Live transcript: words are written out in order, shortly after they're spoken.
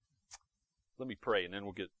Let me pray, and then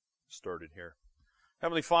we'll get started here.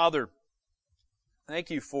 Heavenly Father,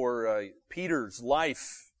 thank you for Peter's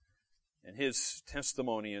life and his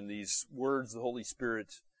testimony and these words the Holy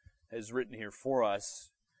Spirit has written here for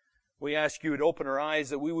us. We ask you to open our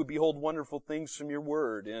eyes that we would behold wonderful things from your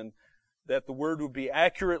word, and that the word would be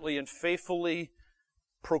accurately and faithfully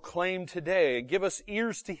proclaimed today. And give us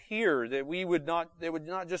ears to hear, that they would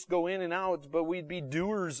not just go in and out, but we'd be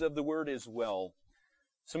doers of the word as well.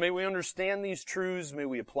 So may we understand these truths, may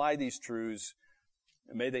we apply these truths,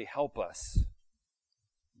 and may they help us.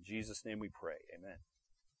 In Jesus' name we pray. Amen.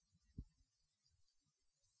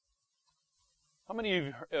 How many of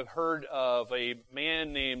you have heard of a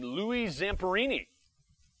man named Louis Zamperini?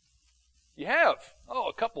 You have? Oh,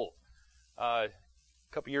 a couple. A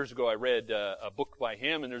couple years ago I read a book by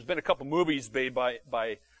him, and there's been a couple movies made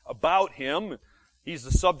about him. He's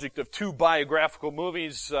the subject of two biographical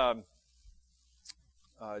movies.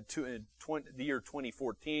 In the year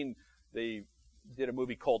 2014, they did a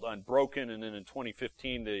movie called Unbroken, and then in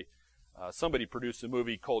 2015, somebody produced a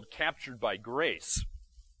movie called Captured by Grace.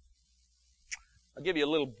 I'll give you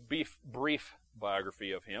a little brief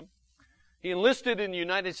biography of him. He enlisted in the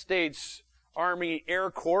United States Army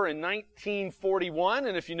Air Corps in 1941,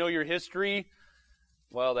 and if you know your history,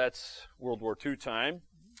 well, that's World War II time.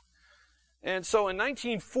 And so in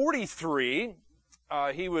 1943,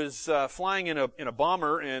 he was flying in a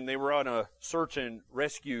bomber, and they were on a search and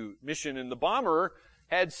rescue mission, and the bomber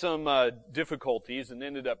had some difficulties and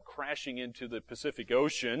ended up crashing into the Pacific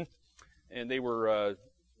Ocean, and they were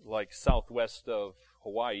like southwest of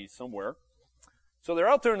Hawaii somewhere. So they're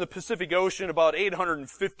out there in the Pacific Ocean, about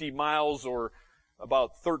 850 miles or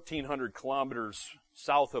about 1,300 kilometers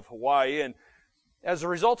south of Hawaii, and as a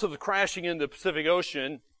result of the crashing in the Pacific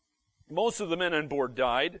Ocean, most of the men on board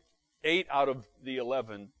died. 8 out of the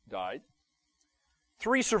 11 died.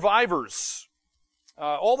 3 survivors.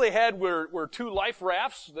 All they had were 2 life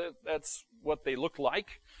rafts. That's what they looked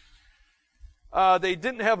like. They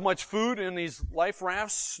didn't have much food in these life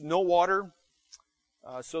rafts, no water.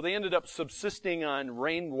 So they ended up subsisting on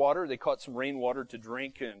rainwater. They caught some rainwater to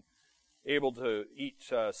drink and able to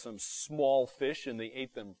eat some small fish, and they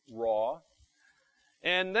ate them raw.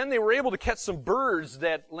 And then they were able to catch some birds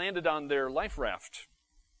that landed on their life raft.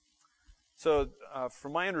 So,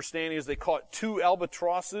 from my understanding, is they caught 2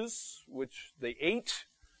 albatrosses, which they ate,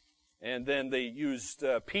 and then they used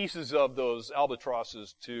pieces of those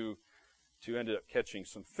albatrosses to end up catching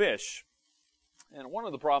some fish. And one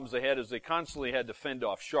of the problems they had is they constantly had to fend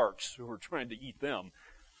off sharks who were trying to eat them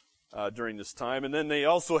during this time. And then they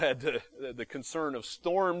also had the concern of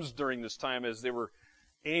storms during this time as they were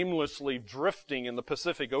aimlessly drifting in the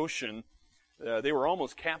Pacific Ocean. They were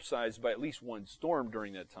almost capsized by at least one storm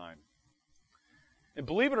during that time. And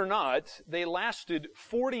believe it or not, they lasted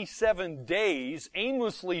 47 days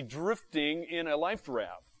aimlessly drifting in a life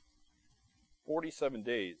raft. 47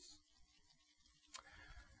 days.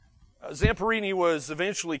 Zamperini was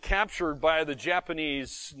eventually captured by the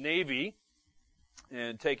Japanese Navy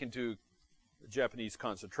and taken to the Japanese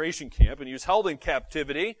concentration camp. And he was held in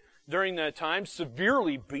captivity during that time,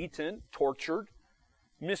 severely beaten, tortured,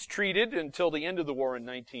 mistreated until the end of the war in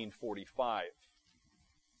 1945.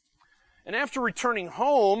 And after returning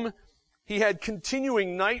home, he had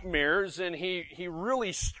continuing nightmares, and he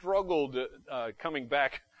really struggled coming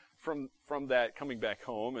back from coming back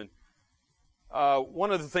home. And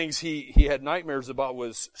one of the things he had nightmares about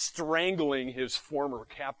was strangling his former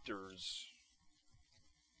captors.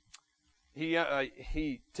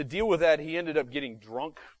 To deal with that, he ended up getting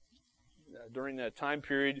drunk during that time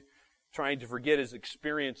period, trying to forget his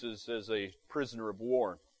experiences as a prisoner of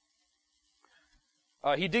war.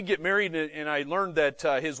 He did get married, and I learned that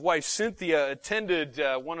his wife Cynthia attended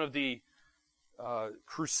one of the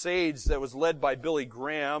crusades that was led by Billy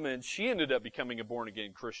Graham, and she ended up becoming a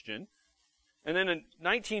born-again Christian. And then in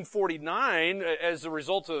 1949, as a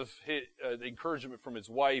result of the encouragement from his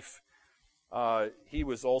wife, he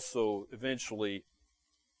was also eventually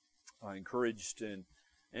encouraged, and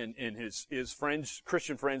his friends,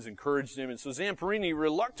 Christian friends, encouraged him. And so Zamperini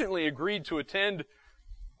reluctantly agreed to attend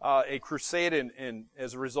a crusade, and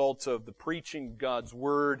as a result of the preaching of God's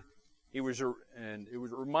Word, it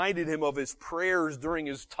reminded him of his prayers during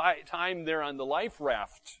his time there on the life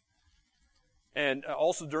raft, and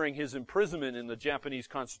also during his imprisonment in the Japanese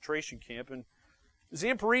concentration camp. And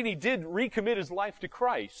Zamperini did recommit his life to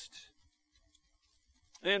Christ.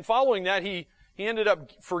 And following that, he ended up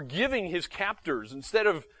forgiving his captors. Instead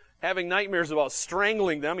of having nightmares about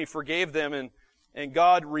strangling them, he forgave them, and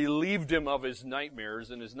God relieved him of his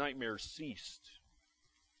nightmares, and his nightmares ceased.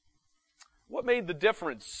 What made the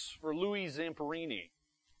difference for Louis Zamperini?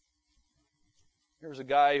 Here's a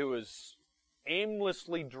guy who is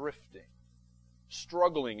aimlessly drifting,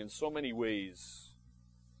 struggling in so many ways.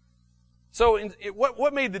 So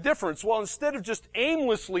what made the difference? Well, instead of just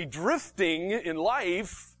aimlessly drifting in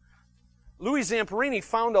life, Louis Zamperini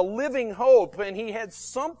found a living hope, and he had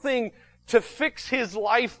something to fix his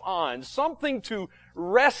life on, something to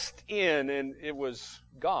rest in, and it was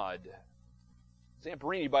God.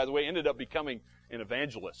 Zamperini, by the way, ended up becoming an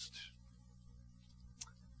evangelist.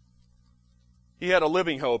 He had a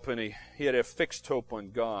living hope, and he had a fixed hope on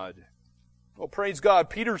God. Well, praise God.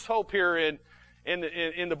 Peter's hope here in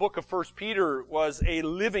the book of 1 Peter was a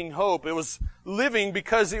living hope. It was living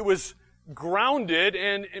because it was grounded,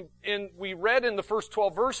 and we read in the first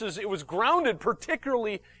 12 verses, it was grounded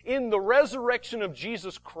particularly in the resurrection of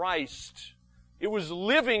Jesus Christ. It was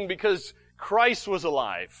living because Christ was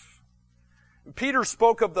alive. Peter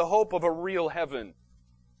spoke of the hope of a real heaven.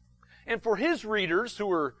 And for his readers who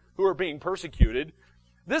were being persecuted,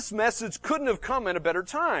 this message couldn't have come at a better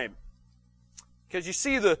time. Because you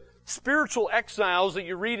see, the spiritual exiles that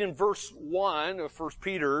you read in verse 1 of 1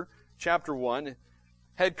 Peter chapter 1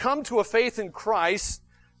 had come to a faith in Christ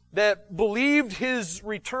that believed His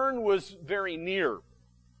return was very near.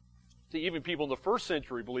 See, even people in the first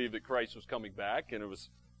century believed that Christ was coming back and it was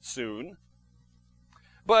soon.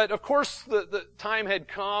 But of course the time had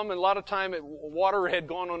come, and a lot of time water had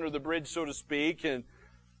gone under the bridge, so to speak, and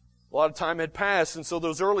a lot of time had passed, and so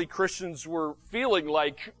those early Christians were feeling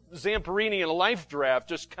like Zamperini in a life draft,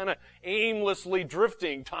 just kind of aimlessly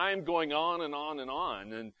drifting, time going on and on and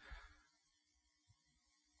on, and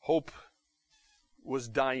hope was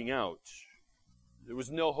dying out. There was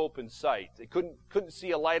no hope in sight. They couldn't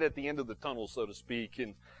see a light at the end of the tunnel, so to speak.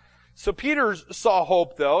 And so Peter saw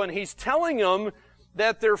hope, though, and he's telling them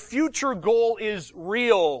that their future goal is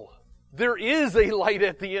real. There is a light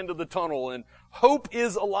at the end of the tunnel, and hope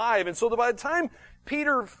is alive. And so by the time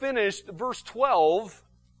Peter finished verse 12,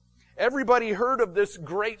 everybody heard of this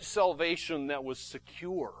great salvation that was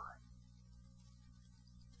secure.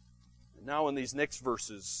 And now in these next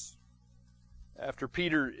verses, after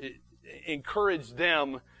Peter encouraged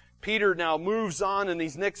them, Peter now moves on in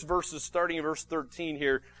these next verses, starting in verse 13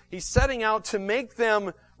 here. He's setting out to make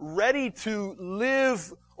them ready to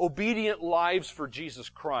live obedient lives for Jesus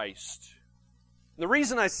Christ. The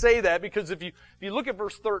reason I say that, because if you look at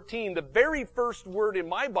verse 13, the very first word in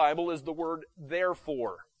my Bible is the word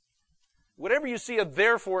therefore. Whatever you see a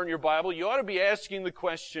therefore in your Bible, you ought to be asking the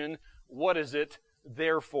question, what is it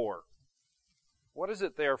therefore? What is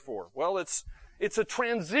it therefore? Well, it's a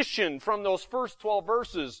transition from those first 12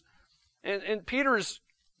 verses. And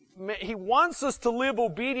he wants us to live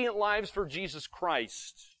obedient lives for Jesus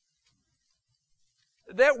Christ.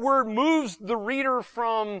 That word moves the reader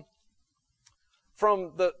from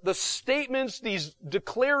the statements, these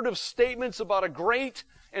declarative statements about a great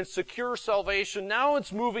and secure salvation. Now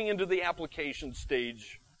it's moving into the application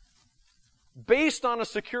stage. Based on a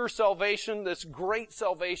secure salvation, this great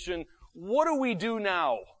salvation, what do we do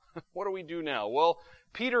now? What do we do now? Well,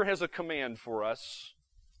 Peter has a command for us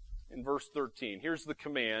in verse 13. Here's the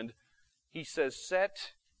command. He says,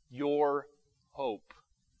 set your hope.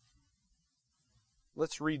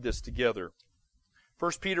 Let's read this together.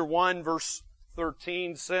 1 Peter 1 verse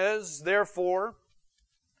 13 says, therefore,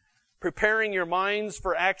 preparing your minds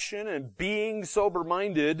for action and being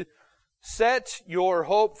sober-minded, set your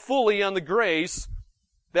hope fully on the grace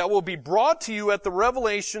that will be brought to you at the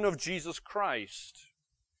revelation of Jesus Christ.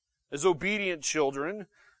 As obedient children,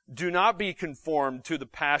 do not be conformed to the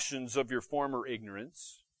passions of your former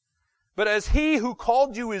ignorance, but as He who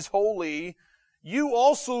called you is holy, you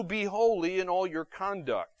also be holy in all your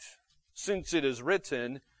conduct, since it is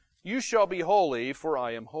written, you shall be holy, for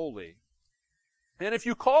I am holy. And if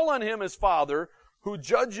you call on Him as Father, who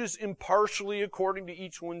judges impartially according to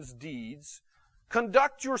each one's deeds,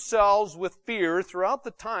 conduct yourselves with fear throughout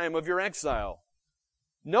the time of your exile,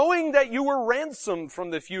 knowing that you were ransomed from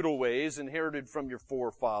the futile ways inherited from your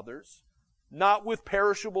forefathers, not with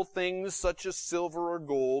perishable things such as silver or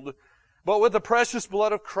gold, but with the precious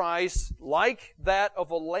blood of Christ, like that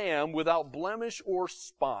of a lamb without blemish or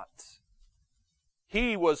spot.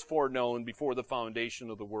 He was foreknown before the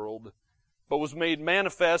foundation of the world, but was made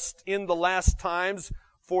manifest in the last times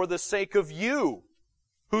for the sake of you,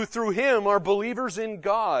 who through Him are believers in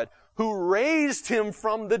God, who raised Him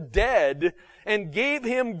from the dead and gave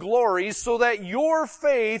Him glory, so that your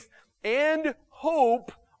faith and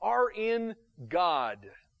hope are in God.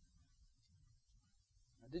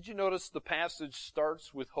 Did you notice the passage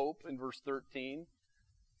starts with hope in verse 13?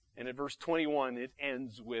 And in verse 21, it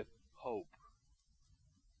ends with hope.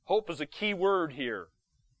 Hope is a key word here.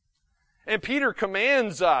 And Peter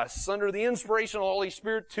commands us, under the inspiration of the Holy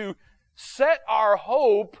Spirit, to set our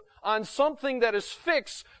hope on something that is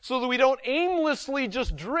fixed so that we don't aimlessly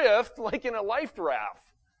just drift like in a life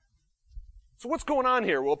raft. So what's going on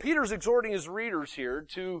here? Well, Peter's exhorting his readers here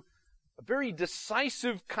to a very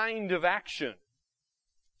decisive kind of action.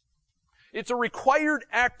 It's a required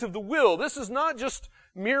act of the will. This is not just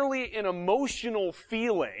merely an emotional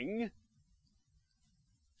feeling.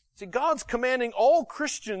 See, God's commanding all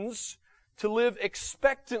Christians to live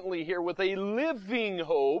expectantly here with a living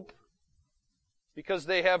hope because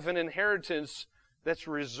they have an inheritance that's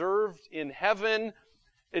reserved in heaven.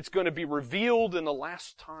 It's going to be revealed in the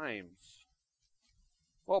last times.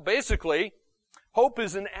 Well, basically, hope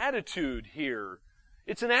is an attitude here.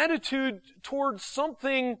 It's an attitude towards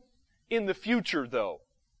something in the future, though.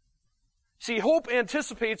 See, hope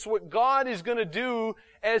anticipates what God is going to do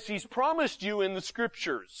as He's promised you in the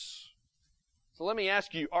Scriptures. So let me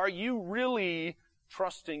ask you, are you really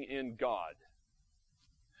trusting in God?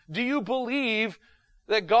 Do you believe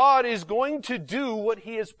that God is going to do what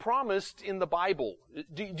He has promised in the Bible?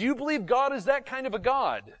 Do you believe God is that kind of a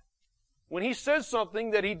God? When He says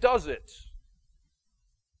something, that He does it.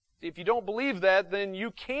 If you don't believe that, then you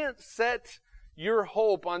can't set your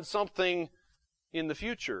hope on something in the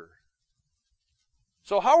future.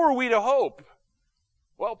 So how are we to hope?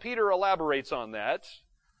 Well, Peter elaborates on that.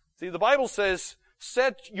 See, the Bible says,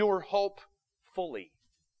 set your hope fully.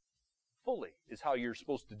 Fully is how you're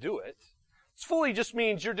supposed to do it. Fully just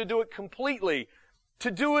means you're to do it completely. To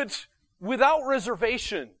do it without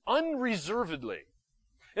reservation, unreservedly.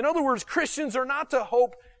 In other words, Christians are not to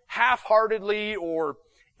hope half-heartedly or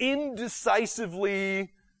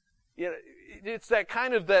indecisively. It's that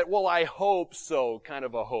kind of well, I hope so kind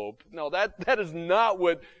of a hope. No, that is not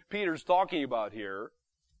what Peter's talking about here.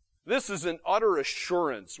 This is an utter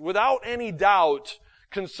assurance, without any doubt,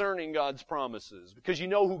 concerning God's promises, because you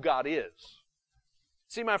know who God is.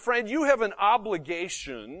 See, my friend, you have an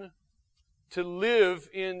obligation to live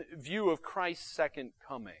in view of Christ's second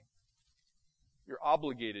coming. You're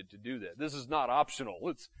obligated to do that. This is not optional.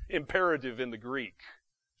 It's imperative in the Greek.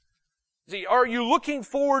 See, are you looking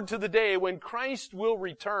forward to the day when Christ will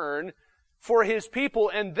return for His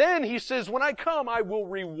people? And then He says, when I come, I will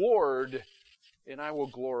reward and I will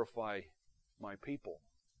glorify my people.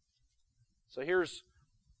 So here's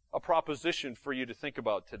a proposition for you to think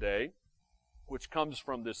about today, which comes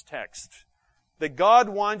from this text. That God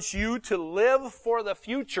wants you to live for the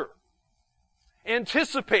future,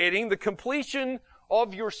 anticipating the completion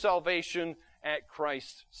of your salvation at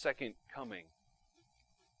Christ's second coming.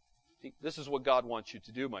 See, this is what God wants you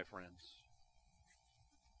to do, my friends.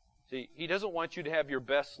 See, He doesn't want you to have your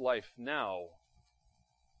best life now.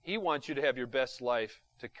 He wants you to have your best life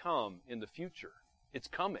to come in the future. It's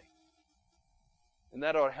coming. And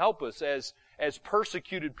that ought to help us as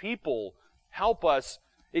persecuted people, help us.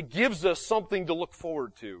 It gives us something to look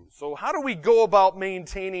forward to. So how do we go about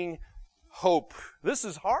maintaining hope? This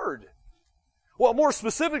is hard. Well, more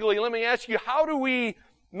specifically, let me ask you, how do we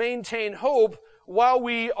maintain hope while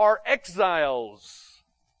we are exiles?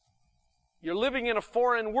 You're living in a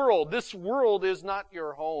foreign world. This world is not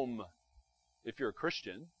your home. If you're a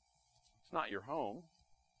Christian, it's not your home.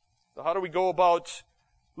 So how do we go about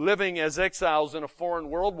living as exiles in a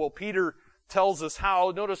foreign world? Well, Peter tells us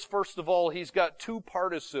how. Notice, first of all, he's got two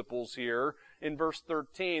participles here in verse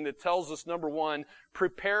 13 that tells us, number one,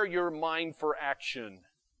 prepare your mind for action.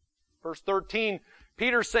 Verse 13,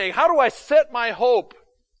 Peter's saying, how do I set my hope?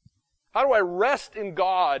 How do I rest in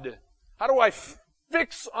God? How do I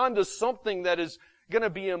fix onto something that is going to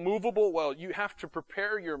be immovable? Well, you have to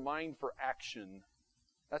prepare your mind for action.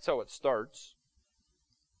 That's how it starts.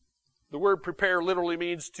 The word prepare literally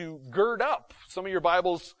means to gird up. Some of your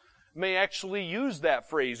Bibles may actually use that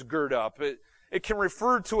phrase, gird up. It can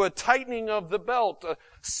refer to a tightening of the belt, a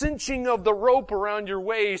cinching of the rope around your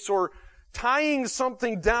waist, or tying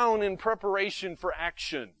something down in preparation for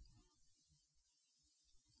action.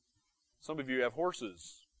 Some of you have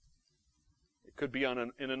horses. It could be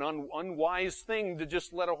an unwise thing to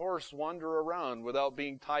just let a horse wander around without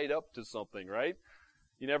being tied up to something, right?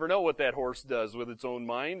 You never know what that horse does with its own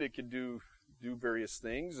mind. It can do various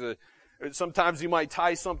things. Sometimes you might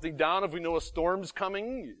tie something down if we know a storm's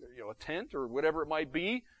coming, a tent or whatever it might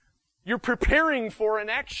be. You're preparing for an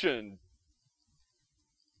action.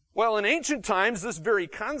 Well, in ancient times, this very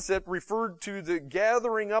concept referred to the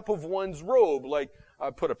gathering up of one's robe. Like,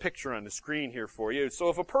 I put a picture on the screen here for you. So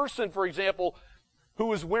if a person, for example, who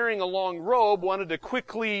was wearing a long robe wanted to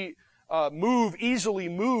quickly easily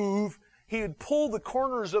move, he would pull the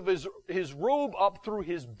corners of his robe up through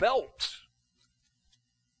his belt.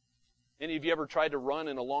 Any of you ever tried to run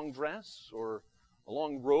in a long dress or a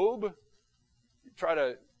long robe?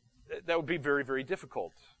 That would be very, very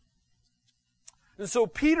difficult. And so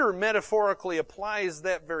Peter metaphorically applies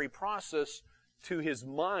that very process to his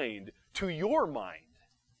mind, to your mind.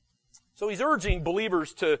 So he's urging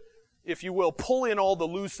believers to, if you will, pull in all the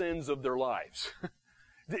loose ends of their lives.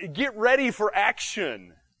 Get ready for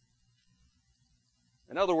action.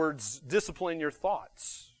 In other words, discipline your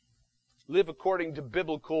thoughts. Live according to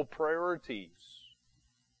biblical priorities.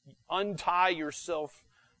 Untie yourself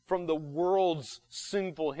from the world's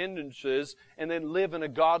sinful hindrances and then live in a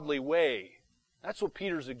godly way. That's what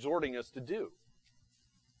Peter's exhorting us to do.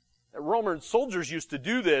 The Roman soldiers used to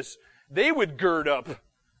do this. They would gird up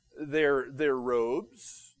their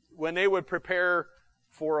robes. When they would prepare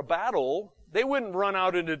for a battle, they wouldn't run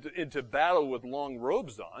out into battle with long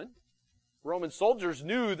robes on. Roman soldiers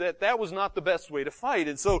knew that that was not the best way to fight.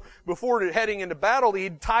 And so before heading into battle,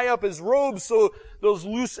 he'd tie up his robes so those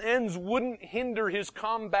loose ends wouldn't hinder his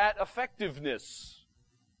combat effectiveness.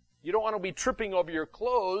 You don't want to be tripping over your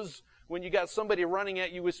clothes when you got somebody running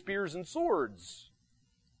at you with spears and swords.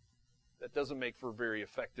 That doesn't make for a very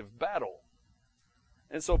effective battle.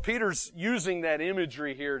 And so Peter's using that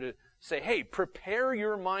imagery here to say, hey, prepare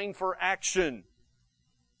your mind for action.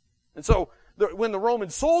 And so when the Roman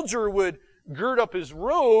soldier would gird up his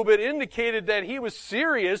robe, it indicated that he was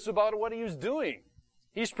serious about what he was doing.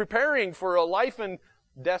 He's preparing for a life and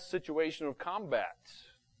death situation of combat.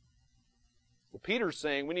 Well, Peter's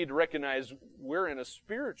saying we need to recognize we're in a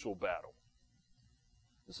spiritual battle.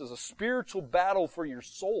 This is a spiritual battle for your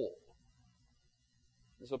soul.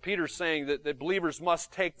 And so Peter's saying that believers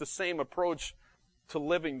must take the same approach to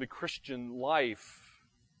living the Christian life.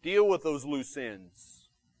 Deal with those loose ends.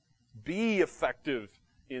 Be effective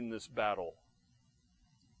in this battle.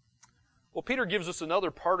 Well, Peter gives us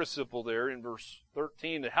another participle there in verse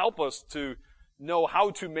 13 to help us to know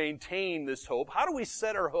how to maintain this hope. How do we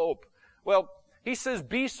set our hope? Well, he says,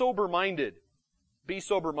 be sober-minded. Be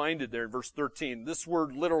sober-minded there in verse 13. This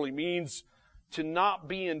word literally means to not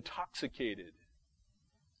be intoxicated.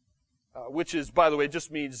 Which is, by the way,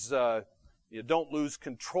 just means you don't lose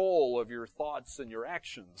control of your thoughts and your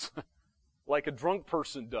actions like a drunk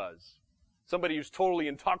person does. Somebody who's totally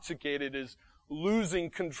intoxicated is losing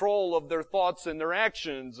control of their thoughts and their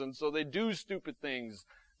actions, and so they do stupid things.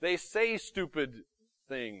 They say stupid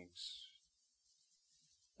things.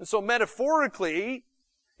 And so metaphorically,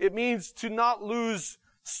 it means to not lose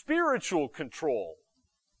spiritual control.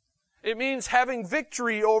 It means having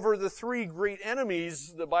victory over the three great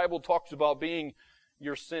enemies the Bible talks about being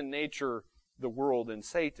your sin nature, the world, and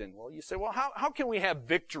Satan. Well, you say, well, how can we have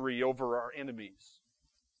victory over our enemies?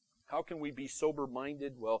 How can we be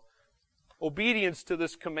sober-minded? Well, obedience to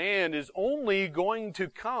this command is only going to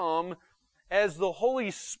come as the Holy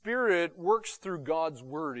Spirit works through God's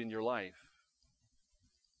Word in your life.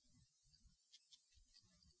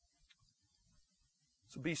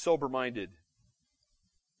 So be sober-minded.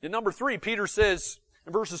 In number 3, Peter says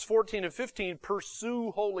in verses 14 and 15,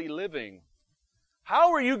 pursue holy living.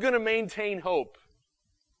 How are you going to maintain hope?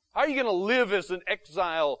 How are you going to live as an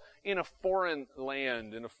exile in a foreign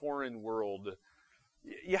land, in a foreign world?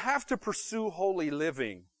 You have to pursue holy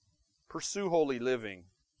living. Pursue holy living.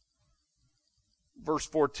 Verse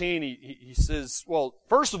 14, he says, well,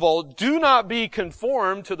 first of all, do not be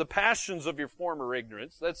conformed to the passions of your former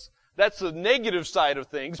ignorance. That's the negative side of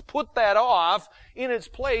things. Put that off. In its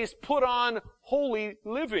place, put on holy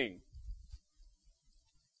living.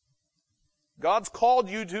 God's called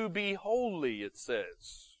you to be holy, it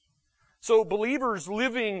says. So believers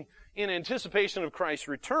living in anticipation of Christ's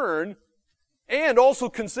return and also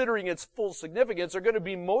considering its full significance are going to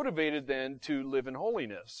be motivated then to live in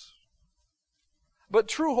holiness. But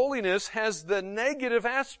true holiness has the negative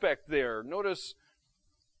aspect there. Notice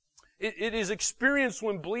it is experienced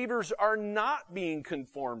when believers are not being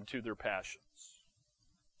conformed to their passions.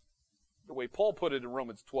 The way Paul put it in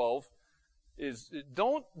Romans 12 is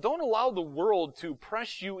don't allow the world to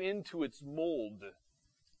press you into its mold.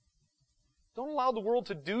 Don't allow the world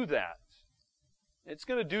to do that. It's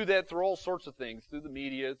going to do that through all sorts of things, through the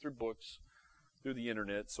media, through books, through the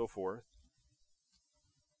internet, so forth.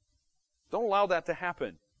 Don't allow that to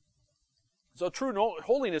happen. So true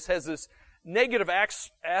holiness has this negative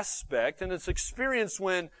aspect, and it's experienced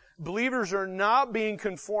when believers are not being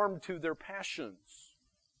conformed to their passions.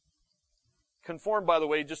 Conformed, by the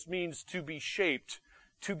way, just means to be shaped,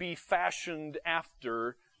 to be fashioned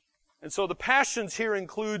after. And so the passions here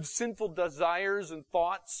include sinful desires and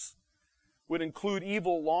thoughts, would include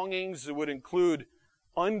evil longings, it would include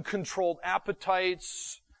uncontrolled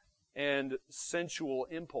appetites and sensual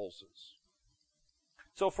impulses.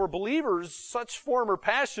 So for believers, such former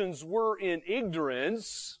passions were in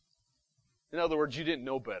ignorance. In other words, you didn't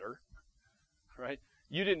know better, right?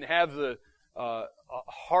 You didn't have the a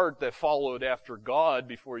heart that followed after God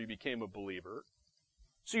before you became a believer.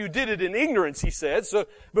 So you did it in ignorance, he said. So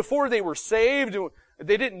before they were saved,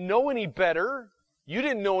 they didn't know any better. You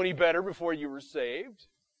didn't know any better before you were saved.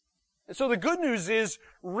 And so the good news is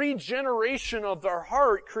regeneration of their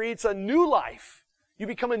heart creates a new life. You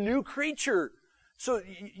become a new creature. So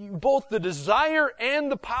both the desire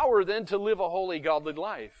and the power then to live a holy, godly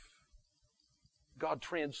life. God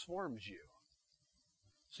transforms you.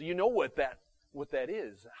 So you know what that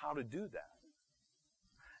is, how to do that.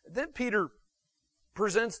 Then Peter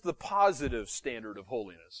presents the positive standard of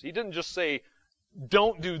holiness. He didn't just say,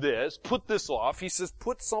 don't do this, put this off. He says,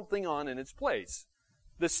 put something on in its place.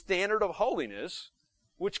 The standard of holiness,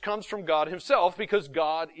 which comes from God himself, because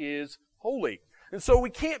God is holy. And so we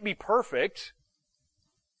can't be perfect.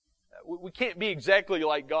 We can't be exactly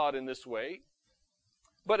like God in this way.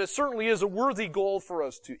 But it certainly is a worthy goal for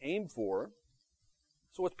us to aim for.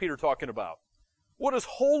 So what's Peter talking about? What does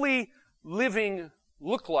holy living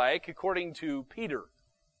look like according to Peter?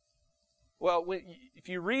 Well, if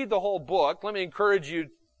you read the whole book, let me encourage you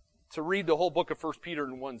to read the whole book of 1 Peter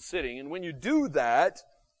in one sitting. And when you do that,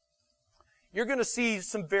 you're going to see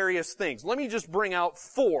some various things. Let me just bring out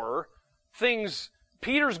 4 things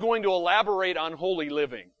Peter's going to elaborate on holy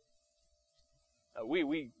living.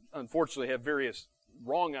 We unfortunately have various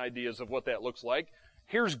wrong ideas of what that looks like.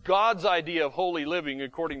 Here's God's idea of holy living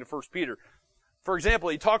according to 1 Peter. For example,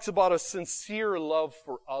 he talks about a sincere love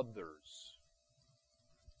for others,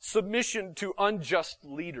 submission to unjust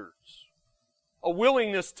leaders, a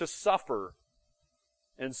willingness to suffer,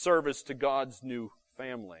 and service to God's new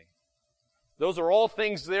family. Those are all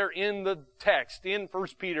things there in the text, in 1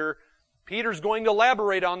 Peter. Peter's going to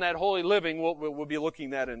elaborate on that holy living. We'll be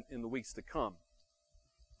looking at in the weeks to come.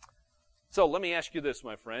 So let me ask you this,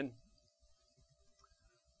 my friend.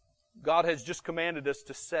 God has just commanded us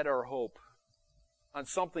to set our hope on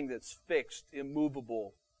something that's fixed,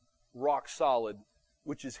 immovable, rock solid,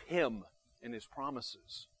 which is Him and His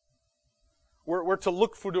promises. We're to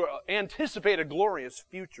look for, to anticipate a glorious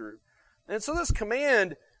future. And so this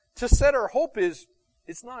command to set our hope it's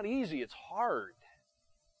not easy, it's hard.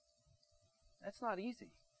 That's not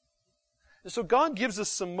easy. And so God gives us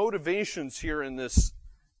some motivations here in this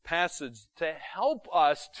passage to help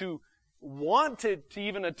us to want to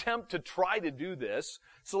even attempt to try to do this.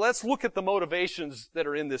 So let's look at the motivations that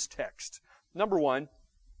are in this text. Number 1,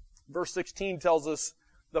 verse 16 tells us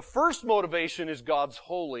the first motivation is God's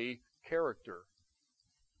holy character.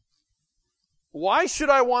 Why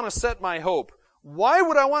should I want to set my hope? Why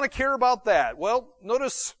would I want to care about that? Well,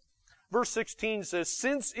 notice verse 16 says,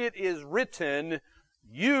 since it is written,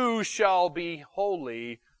 you shall be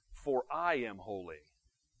holy, for I am holy.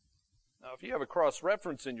 Now, if you have a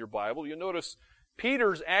cross-reference in your Bible, you'll notice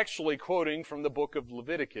Peter's actually quoting from the book of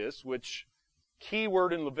Leviticus, which key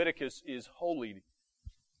word in Leviticus is holy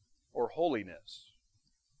or holiness.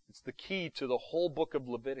 It's the key to the whole book of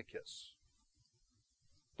Leviticus.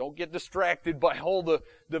 Don't get distracted by all the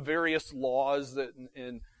various laws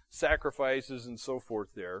and sacrifices and so forth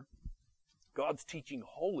there. God's teaching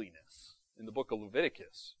holiness in the book of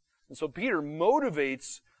Leviticus. And so Peter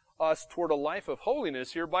motivates us toward a life of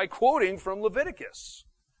holiness here by quoting from Leviticus.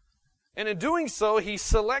 And in doing so, he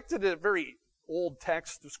selected a very old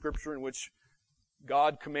text of Scripture in which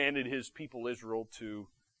God commanded His people Israel to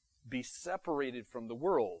be separated from the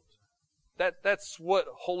world. That's what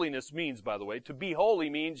holiness means, by the way. To be holy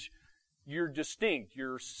means you're distinct,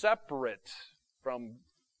 you're separate from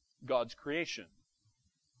God's creation.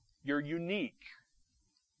 You're unique.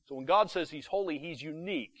 So when God says He's holy, He's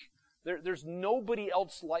unique. There's nobody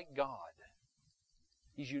else like God.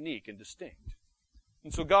 He's unique and distinct.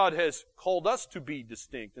 And so God has called us to be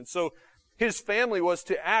distinct. And so His family was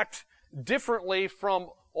to act differently from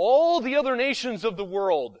all the other nations of the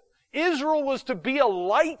world. Israel was to be a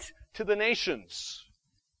light to the nations,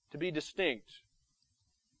 to be distinct.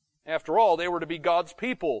 After all, they were to be God's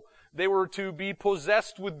people. They were to be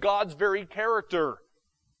possessed with God's very character.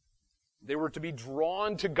 They were to be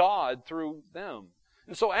drawn to God through them.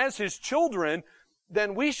 And so as His children,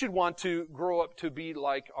 then we should want to grow up to be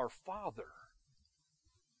like our Father.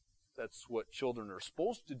 That's what children are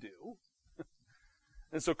supposed to do.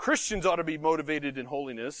 And so Christians ought to be motivated in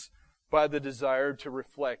holiness by the desire to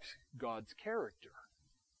reflect God's character.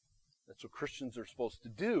 That's what Christians are supposed to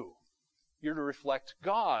do. You're to reflect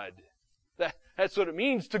God. That's what it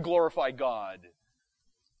means to glorify God.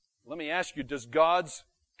 Let me ask you, does God's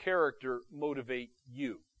character motivate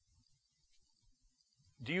you?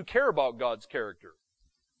 Do you care about God's character?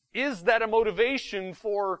 Is that a motivation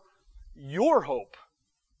for your hope?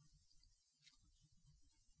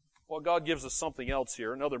 Well, God gives us something else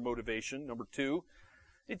here, another motivation, number 2.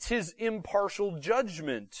 It's His impartial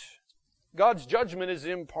judgment. God's judgment is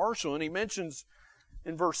impartial, and He mentions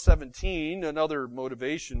in verse 17 another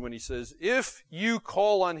motivation when He says, if you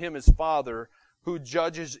call on Him as Father, who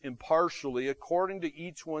judges impartially according to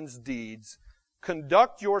each one's deeds,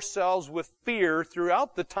 conduct yourselves with fear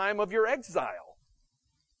throughout the time of your exile.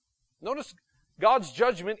 Notice God's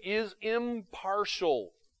judgment is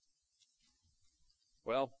impartial.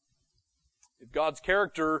 Well, if God's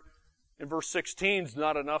character in verse 16 is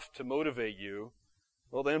not enough to motivate you,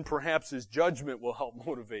 well then perhaps His judgment will help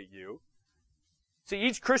motivate you. See,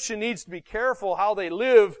 each Christian needs to be careful how they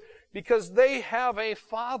live because they have a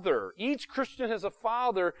Father. Each Christian has a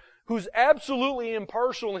Father who's absolutely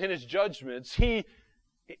impartial in His judgments. He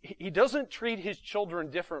doesn't treat His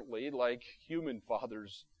children differently like human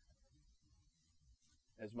fathers.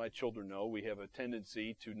 As my children know, we have a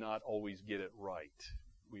tendency to not always get it right.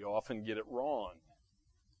 We often get it wrong.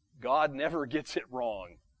 God never gets it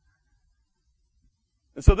wrong.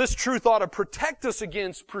 And so this truth ought to protect us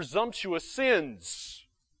against presumptuous sins.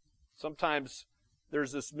 Sometimes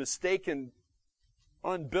there's this mistaken,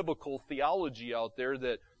 unbiblical theology out there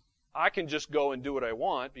that I can just go and do what I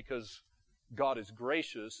want because God is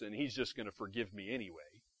gracious and He's just going to forgive me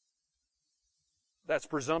anyway. That's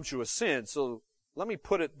presumptuous sin. So let me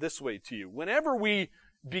put it this way to you. Whenever we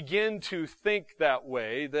begin to think that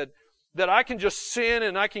way, that I can just sin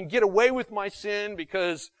and I can get away with my sin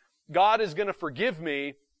because God is going to forgive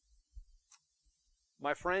me,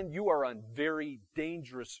 my friend, you are on very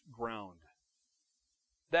dangerous ground.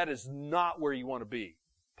 That is not where you want to be.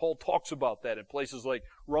 Paul talks about that in places like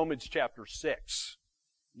Romans chapter 6.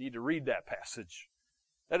 You need to read that passage.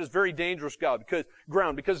 That is very dangerous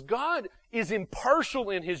ground because God is impartial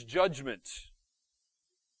in His judgment.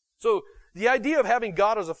 So the idea of having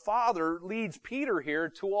God as a Father leads Peter here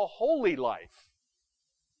to a holy life.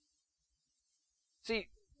 See,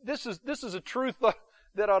 this is a truth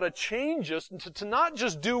that ought to change us to not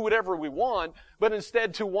just do whatever we want, but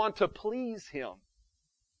instead to want to please Him.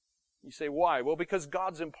 You say, why? Well, because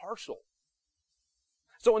God's impartial.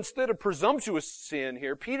 So instead of presumptuous sin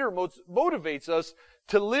here, Peter motivates us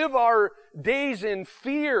to live our days in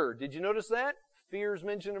fear. Did you notice that? Fear is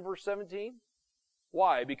mentioned in verse 17.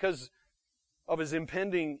 Why? Because of His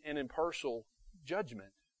impending and impartial judgment.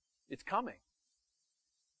 It's coming.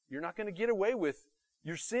 You're not going to get away with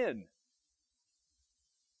your sin.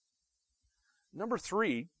 Number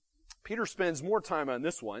 3, Peter spends more time on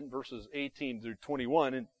this one, verses 18 through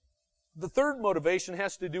 21. And the third motivation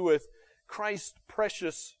has to do with Christ's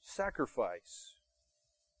precious sacrifice.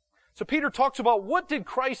 So Peter talks about what did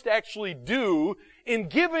Christ actually do in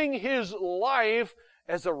giving His life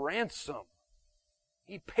as a ransom.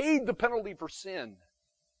 He paid the penalty for sin,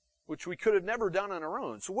 which we could have never done on our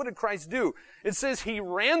own. So what did Christ do? It says He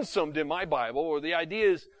ransomed in my Bible, or the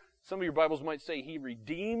idea is, some of your Bibles might say He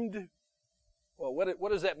redeemed. Well,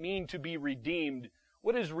 what does that mean to be redeemed?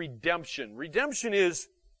 What is redemption? Redemption is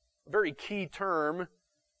a very key term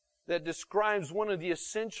that describes one of the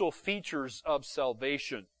essential features of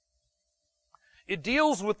salvation. It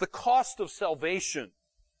deals with the cost of salvation,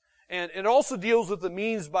 and it also deals with the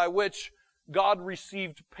means by which God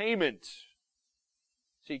received payment.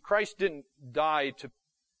 See, Christ didn't die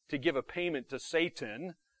to give a payment to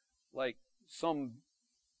Satan, like some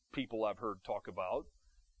people I've heard talk about.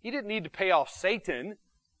 He didn't need to pay off Satan.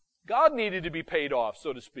 God needed to be paid off,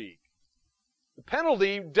 so to speak. The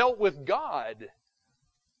penalty dealt with God.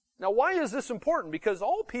 Now, why is this important? Because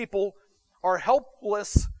all people are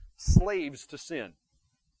helpless slaves to sin.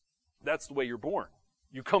 That's the way you're born.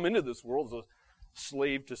 You come into this world as a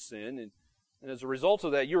slave to sin, and as a result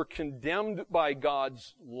of that, you're condemned by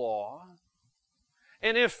God's law.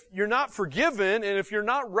 And if you're not forgiven, and if you're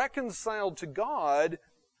not reconciled to God,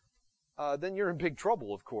 then you're in big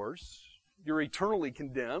trouble, of course. You're eternally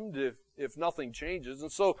condemned if nothing changes.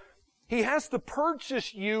 And so He has to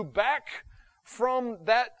purchase you back from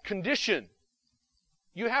that condition.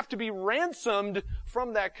 You have to be ransomed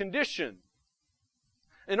from that condition.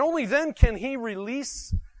 And only then can He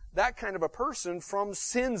release that kind of a person from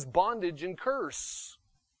sin's bondage and curse.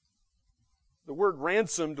 The word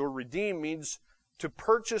ransomed or redeemed means to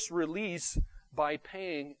purchase release by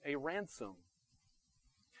paying a ransom.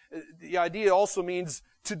 The idea also means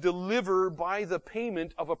to deliver by the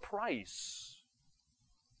payment of a price.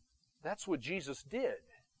 That's what Jesus did.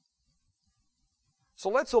 So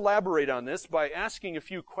let's elaborate on this by asking a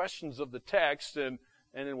few questions of the text, and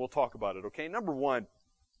then we'll talk about it, okay? Number 1,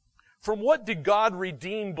 from what did God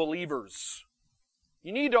redeem believers?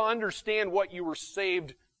 You need to understand what you were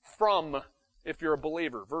saved from if you're a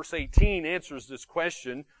believer. Verse 18 answers this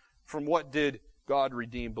question, from what did God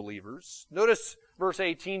redeem believers? Notice verse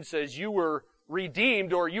 18 says you were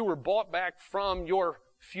redeemed, or you were bought back from your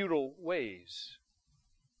futile ways.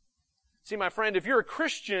 See, my friend, if you're a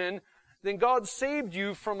Christian, then God saved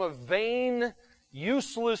you from a vain,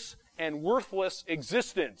 useless, and worthless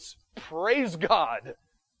existence. Praise God.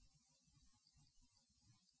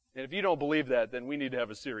 And if you don't believe that, then we need to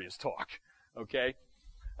have a serious talk, okay?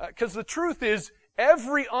 Because the truth is,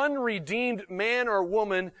 every unredeemed man or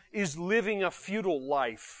woman is living a futile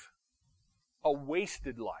life, a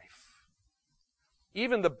wasted life.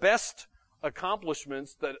 Even the best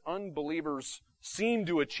accomplishments that unbelievers seem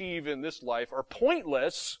to achieve in this life are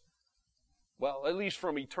pointless. Well, at least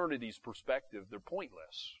from eternity's perspective, they're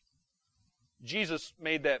pointless. Jesus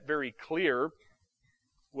made that very clear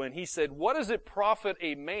when he said, "What does it profit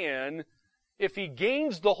a man if he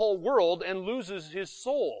gains the whole world and loses his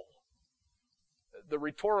soul?" The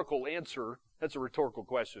rhetorical answer, that's a rhetorical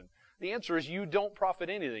question. The answer is you don't profit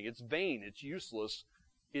anything. It's vain, it's useless,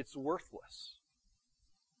 it's worthless.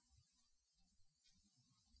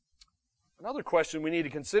 Another question we need to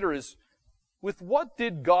consider is, with what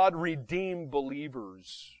did God redeem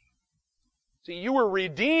believers? See, you were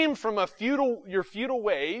redeemed from your futile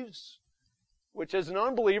ways, which as an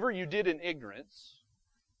unbeliever you did in ignorance.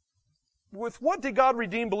 With what did God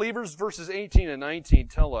redeem believers? Verses 18 and 19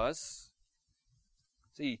 tell us.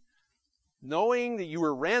 See, knowing that you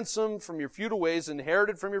were ransomed from your futile ways,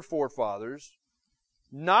 inherited from your forefathers,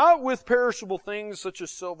 not with perishable things such as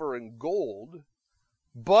silver and gold,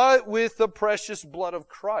 but with the precious blood of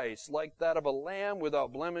Christ, like that of a lamb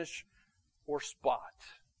without blemish or spot.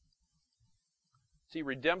 See,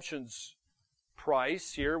 redemption's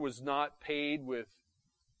price here was not paid with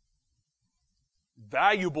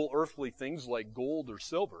valuable earthly things like gold or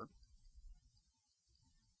silver.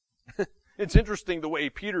 It's interesting the way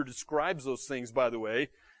Peter describes those things, by the way.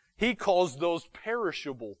 He calls those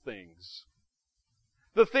perishable things.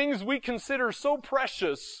 The things we consider so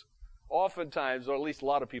precious, oftentimes, or at least a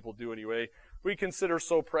lot of people do anyway, we consider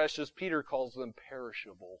so precious, Peter calls them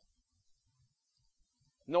perishable.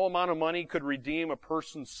 No amount of money could redeem a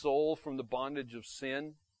person's soul from the bondage of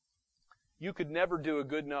sin. You could never do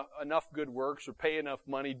enough good works or pay enough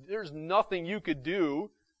money. There's nothing you could do.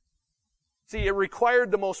 See, it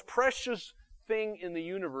required the most precious thing in the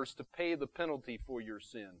universe to pay the penalty for your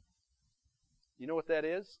sin. You know what that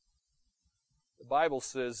is? The Bible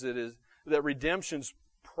says it is that redemption's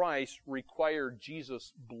price required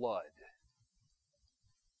Jesus' blood.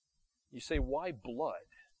 You say, why blood?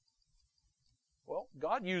 Well,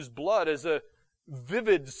 God used blood as a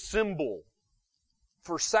vivid symbol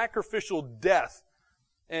for sacrificial death.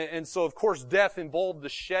 And so, of course, death involved the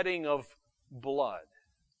shedding of blood.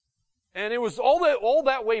 And it was all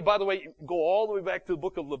that way, by the way, go all the way back to the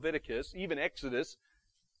book of Leviticus, even Exodus.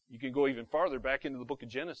 You can go even farther back into the book of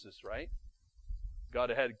Genesis, right? God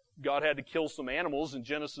had to kill some animals in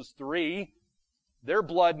Genesis 3. Their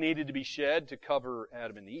blood needed to be shed to cover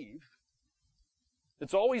Adam and Eve.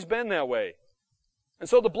 It's always been that way. And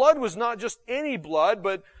so the blood was not just any blood,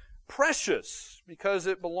 but precious, because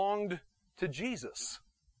it belonged to Jesus,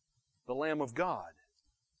 the Lamb of God.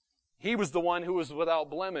 He was the one who was without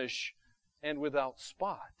blemish and without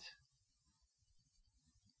spot.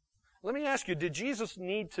 Let me ask you, did Jesus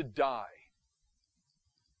need to die?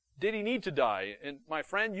 Did he need to die? And my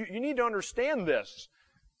friend, you need to understand this,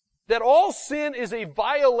 that all sin is a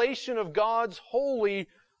violation of God's holy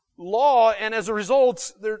law, and as a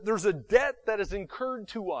result, there's a debt that is incurred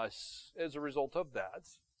to us as a result of that.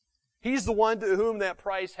 He's the one to whom that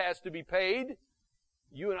price has to be paid.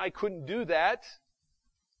 You and I couldn't do that.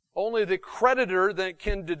 Only the creditor that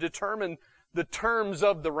can determine the terms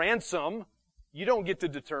of the ransom. You don't get to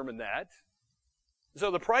determine that. So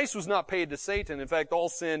the price was not paid to Satan. In fact, all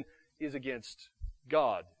sin is against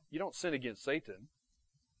God. You don't sin against Satan.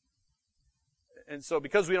 And so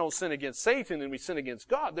because we don't sin against Satan and we sin against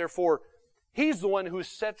God, therefore, He's the one who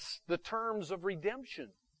sets the terms of redemption.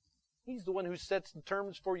 He's the one who sets the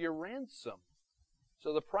terms for your ransom.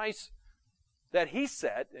 So the price that He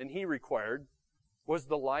set and He required was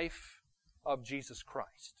the life of Jesus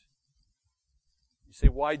Christ. You say,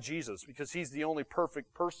 why Jesus? Because He's the only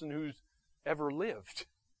perfect person who's ever lived.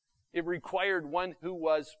 It required one who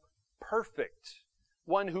was perfect,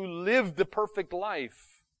 one who lived the perfect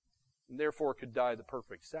life, and therefore could die the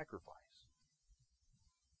perfect sacrifice.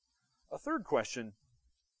 A third question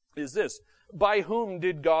is this: by whom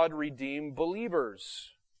did God redeem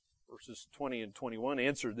believers? Verses 20 and 21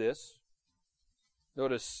 answer this.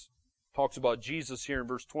 Notice Talks about Jesus here in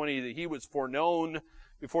verse 20, that he was foreknown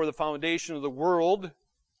before the foundation of the world,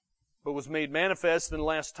 but was made manifest in the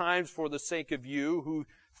last times for the sake of you, who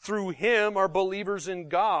through him are believers in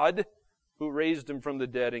God, who raised him from the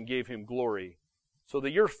dead and gave him glory, so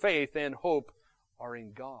that your faith and hope are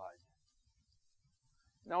in God.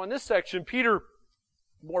 Now in this section, Peter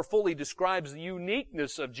more fully describes the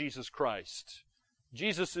uniqueness of Jesus Christ.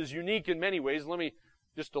 Jesus is unique in many ways. Let me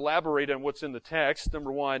just elaborate on what's in the text.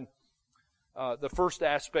 Number one, the first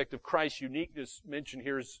aspect of Christ's uniqueness mentioned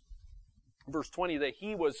here is verse 20, that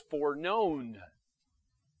he was foreknown.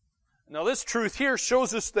 Now this truth here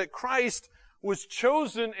shows us that Christ was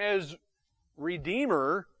chosen as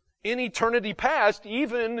Redeemer in eternity past,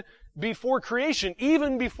 even before creation,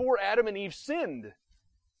 even before Adam and Eve sinned.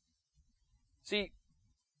 See,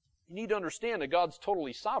 you need to understand that God's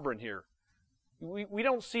totally sovereign here. We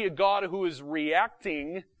don't see a God who is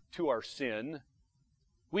reacting to our sin.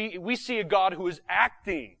 We see a God who is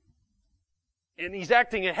acting. And He's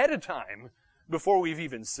acting ahead of time before we've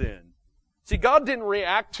even sinned. See, God didn't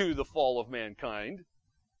react to the fall of mankind.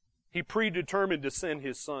 He predetermined to send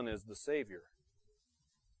His Son as the Savior.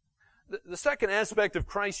 The second aspect of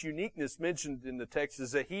Christ's uniqueness mentioned in the text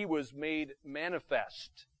is that He was made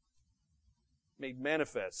manifest. Made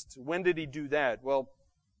manifest. When did He do that? Well,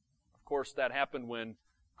 of course, that happened when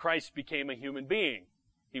Christ became a human being.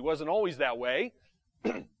 He wasn't always that way.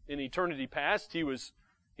 In eternity past, He was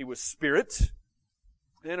Spirit.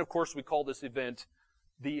 And of course, we call this event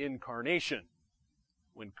the Incarnation,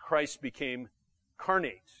 when Christ became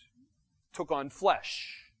carnate, took on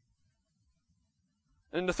flesh.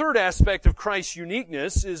 And the third aspect of Christ's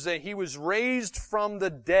uniqueness is that He was raised from the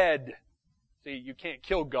dead. See, you can't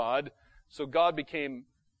kill God, so God became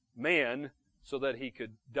man so that He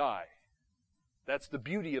could die. That's the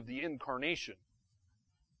beauty of the Incarnation.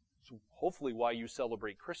 So hopefully why you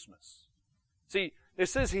celebrate Christmas. See, it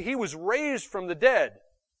says He was raised from the dead.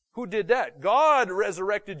 Who did that? God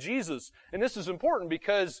resurrected Jesus. And this is important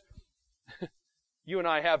because you and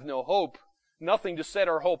I have no hope, nothing to set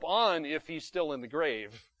our hope on if He's still in the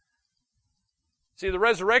grave. See, the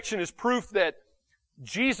resurrection is proof that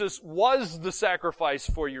Jesus was the sacrifice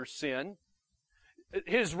for your sin.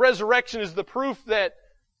 His resurrection is the proof that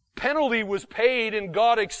penalty was paid and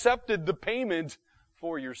God accepted the payment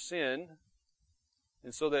for your sin.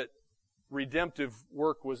 And so that redemptive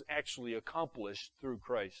work was actually accomplished through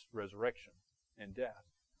Christ's resurrection and death.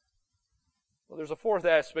 Well, there's a fourth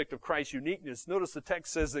aspect of Christ's uniqueness. Notice the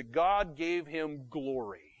text says that God gave Him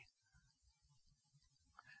glory.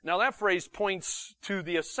 Now that phrase points to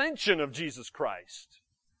the ascension of Jesus Christ.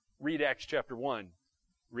 Read Acts chapter 1.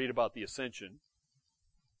 Read about the ascension.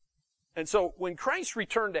 And so when Christ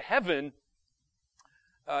returned to heaven,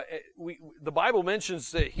 the Bible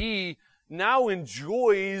mentions that He now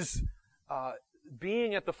enjoys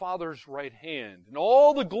being at the Father's right hand, and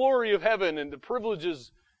all the glory of heaven and the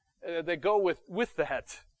privileges that go with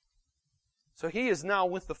that. So He is now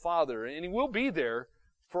with the Father, and He will be there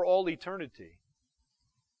for all eternity.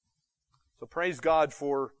 So praise God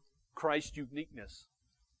for Christ's uniqueness.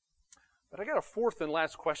 But I got a fourth and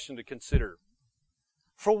last question to consider.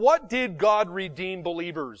 For what did God redeem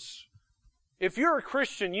believers? If you're a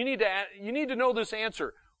Christian, you need to know this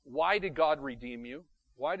answer. Why did God redeem you?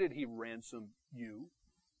 Why did He ransom you?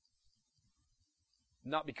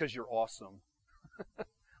 Not because you're awesome.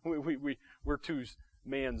 We're too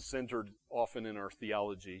man-centered often in our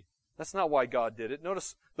theology. That's not why God did it.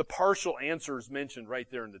 Notice the partial answer is mentioned right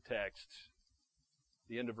there in the text.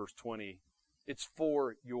 The end of verse 20. It's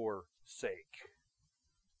for your sake.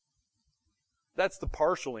 That's the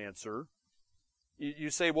partial answer. You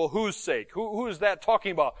say, well, whose sake? Who is that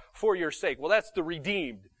talking about? For your sake. Well, that's the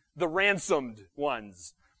redeemed, the ransomed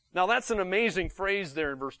ones. Now, that's an amazing phrase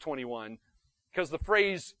there in verse 21, because the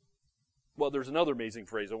phrase, well, there's another amazing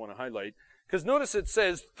phrase I want to highlight, because notice it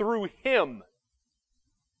says, through Him.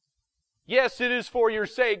 Yes, it is for your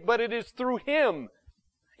sake, but it is through Him,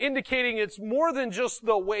 indicating it's more than just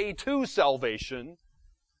the way to salvation,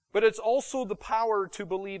 but it's also the power to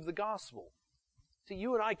believe the gospel. See,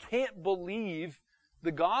 you and I can't believe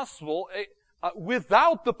the gospel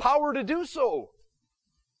without the power to do so.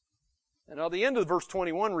 And now the end of verse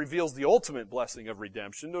 21 reveals the ultimate blessing of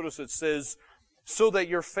redemption. Notice it says, so that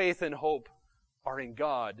your faith and hope are in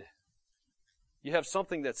God. You have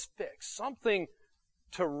something that's fixed, something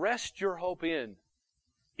to rest your hope in.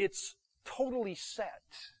 It's totally set,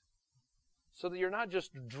 so that you're not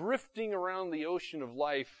just drifting around the ocean of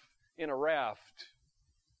life in a raft,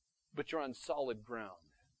 but you're on solid ground.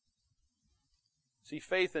 See,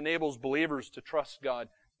 faith enables believers to trust God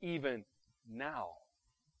even now.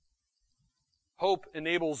 Hope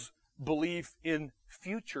enables belief in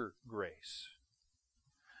future grace.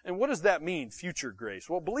 And what does that mean, future grace?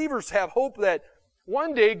 Well, believers have hope that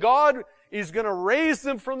one day God is going to raise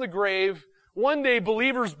them from the grave. One day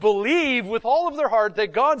believers believe with all of their heart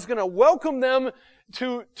that God's going to welcome them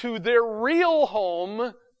to their real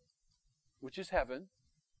home, which is heaven,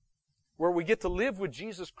 where we get to live with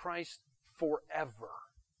Jesus Christ forever.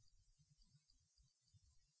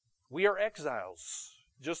 We are exiles,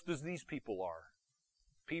 just as these people are.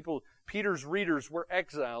 Peter's readers were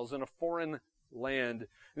exiles in a foreign land.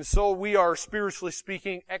 And so we are, spiritually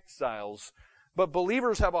speaking, exiles. But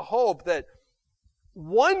believers have a hope that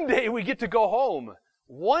one day we get to go home.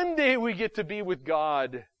 One day we get to be with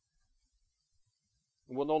God.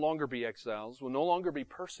 We'll no longer be exiles. We'll no longer be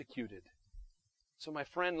persecuted. So my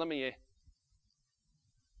friend, let me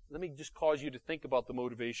just cause you to think about the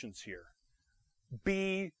motivations here.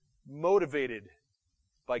 Be motivated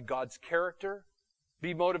by God's character.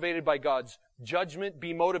 Be motivated by God's judgment.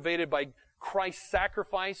 Be motivated by Christ's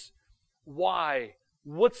sacrifice. Why?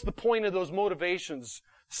 What's the point of those motivations?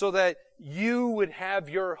 So that you would have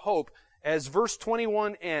your hope. As verse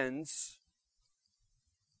 21 ends,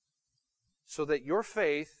 so that your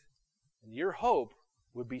faith and your hope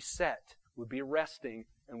would be set, would be resting,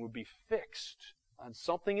 and would be fixed on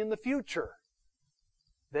something in the future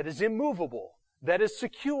that is immovable, that is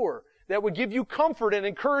secure, that would give you comfort and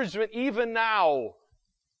encouragement even now.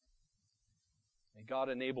 May God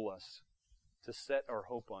enable us to set our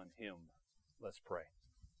hope on Him. Let's pray.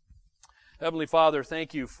 Heavenly Father,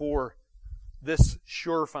 thank you for this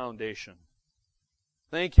sure foundation.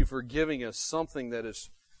 Thank you for giving us something that is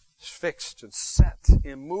fixed and set,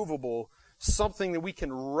 immovable, something that we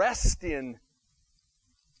can rest in.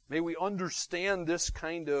 May we understand this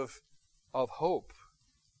kind of hope.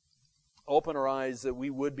 Open our eyes that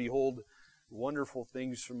we would behold wonderful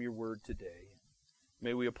things from your word today.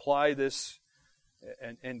 May we apply this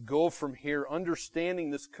and go from here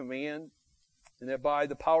understanding this command, and that by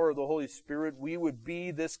the power of the Holy Spirit we would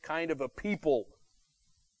be this kind of a people,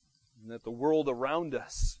 and that the world around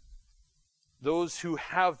us, those who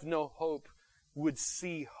have no hope, would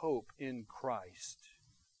see hope in Christ.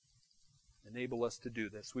 Enable us to do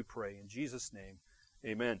this, we pray. In Jesus' name,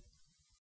 amen.